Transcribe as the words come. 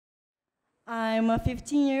I'm a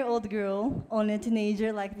 15-year-old girl, only a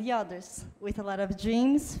teenager like the others, with a lot of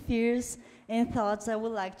dreams, fears, and thoughts I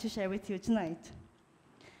would like to share with you tonight.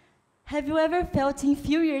 Have you ever felt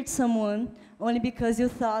inferior to someone only because you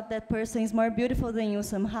thought that person is more beautiful than you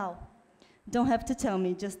somehow? Don't have to tell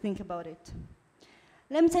me, just think about it.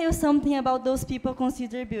 Let me tell you something about those people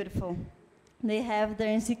considered beautiful. They have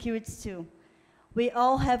their insecurities too. We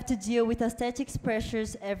all have to deal with aesthetic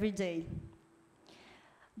pressures every day.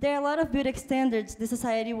 There are a lot of beauty standards the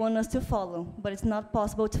society wants us to follow, but it's not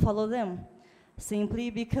possible to follow them, simply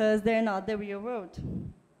because they're not the real world.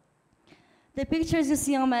 The pictures you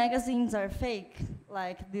see on magazines are fake,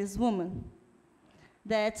 like this woman.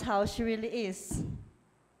 That's how she really is.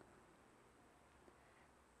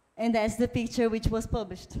 And that's the picture which was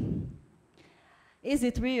published. Is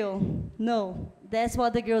it real? No. That's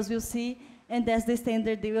what the girls will see, and that's the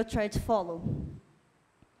standard they will try to follow.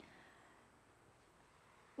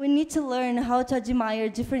 We need to learn how to admire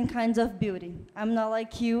different kinds of beauty. I'm not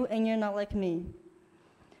like you, and you're not like me.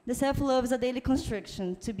 The self-love is a daily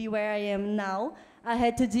construction. To be where I am now, I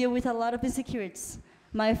had to deal with a lot of insecurities.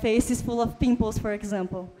 My face is full of pimples, for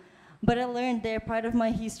example. But I learned they're part of my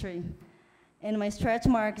history, and my stretch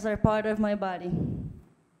marks are part of my body.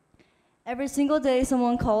 Every single day,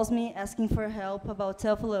 someone calls me asking for help about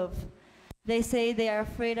self-love. They say they are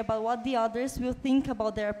afraid about what the others will think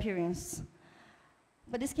about their appearance.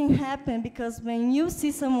 But this can happen because when you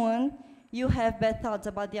see someone, you have bad thoughts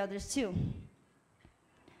about the others too.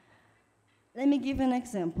 Let me give you an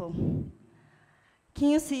example. Can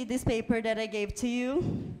you see this paper that I gave to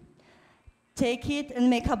you? Take it and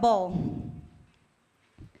make a ball.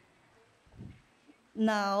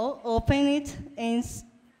 Now, open it and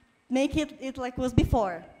make it like it was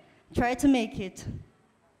before. Try to make it.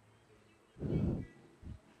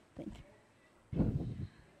 Thank you.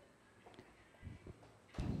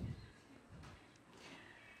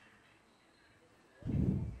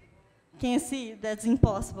 Can you see? That's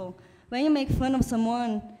impossible. When you make fun of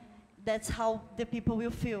someone, that's how the people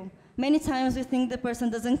will feel. Many times we think the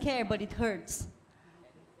person doesn't care, but it hurts.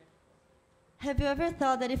 Have you ever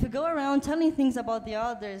thought that if you go around telling things about the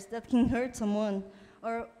others that can hurt someone,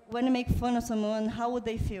 or when you make fun of someone, how would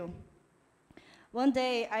they feel? One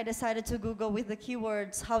day, I decided to Google with the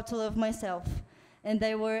keywords, how to love myself, and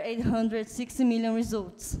there were 860 million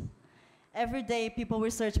results. Every day, people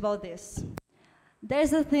research about this.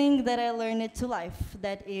 There's a thing that I learned to life,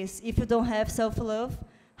 that is, if you don't have self-love,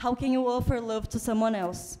 how can you offer love to someone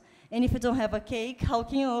else? And if you don't have a cake, how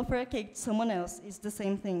can you offer a cake to someone else? It's the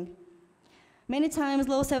same thing. Many times,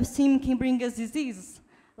 low self-esteem can bring us diseases,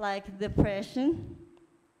 like depression,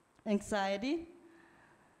 anxiety,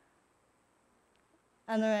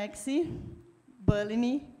 anorexia,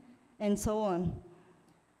 bulimia, and so on.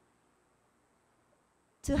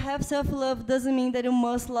 To have self-love doesn't mean that you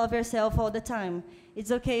must love yourself all the time.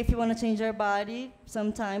 It's okay if you want to change your body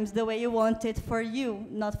sometimes the way you want it for you,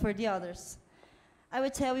 not for the others. I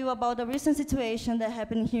will tell you about a recent situation that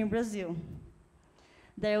happened here in Brazil.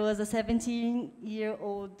 There was a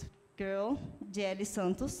 17-year-old girl, Jelly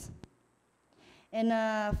Santos, and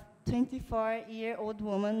a 24-year-old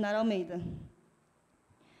woman, Nara Almeida.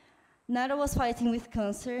 Nara was fighting with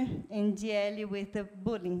cancer, and Jelly with the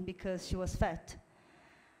bullying because she was fat.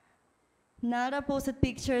 Nara posted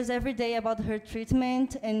pictures every day about her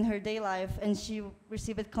treatment and her day life, and she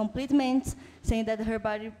received compliments saying that her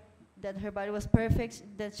body was perfect,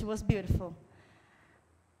 that she was beautiful.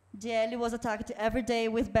 Jelly was attacked every day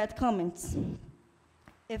with bad comments.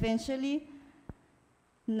 Eventually,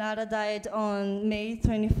 Nara died on May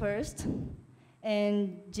 21st,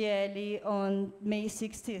 and Jelly on May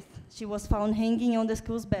 16th. She was found hanging on the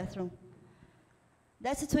school's bathroom.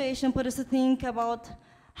 That situation put us to think about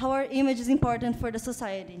how our image is important for the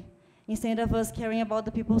society, instead of us caring about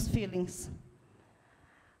the people's feelings.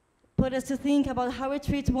 Put us to think about how we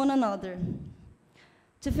treat one another.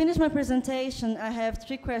 To finish my presentation, I have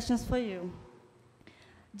 3 questions for you.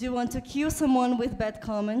 Do you want to kill someone with bad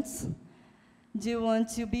comments? Do you want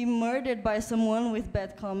to be murdered by someone with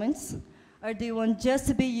bad comments? Or do you want just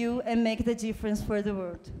to be you and make the difference for the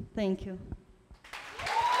world? Thank you.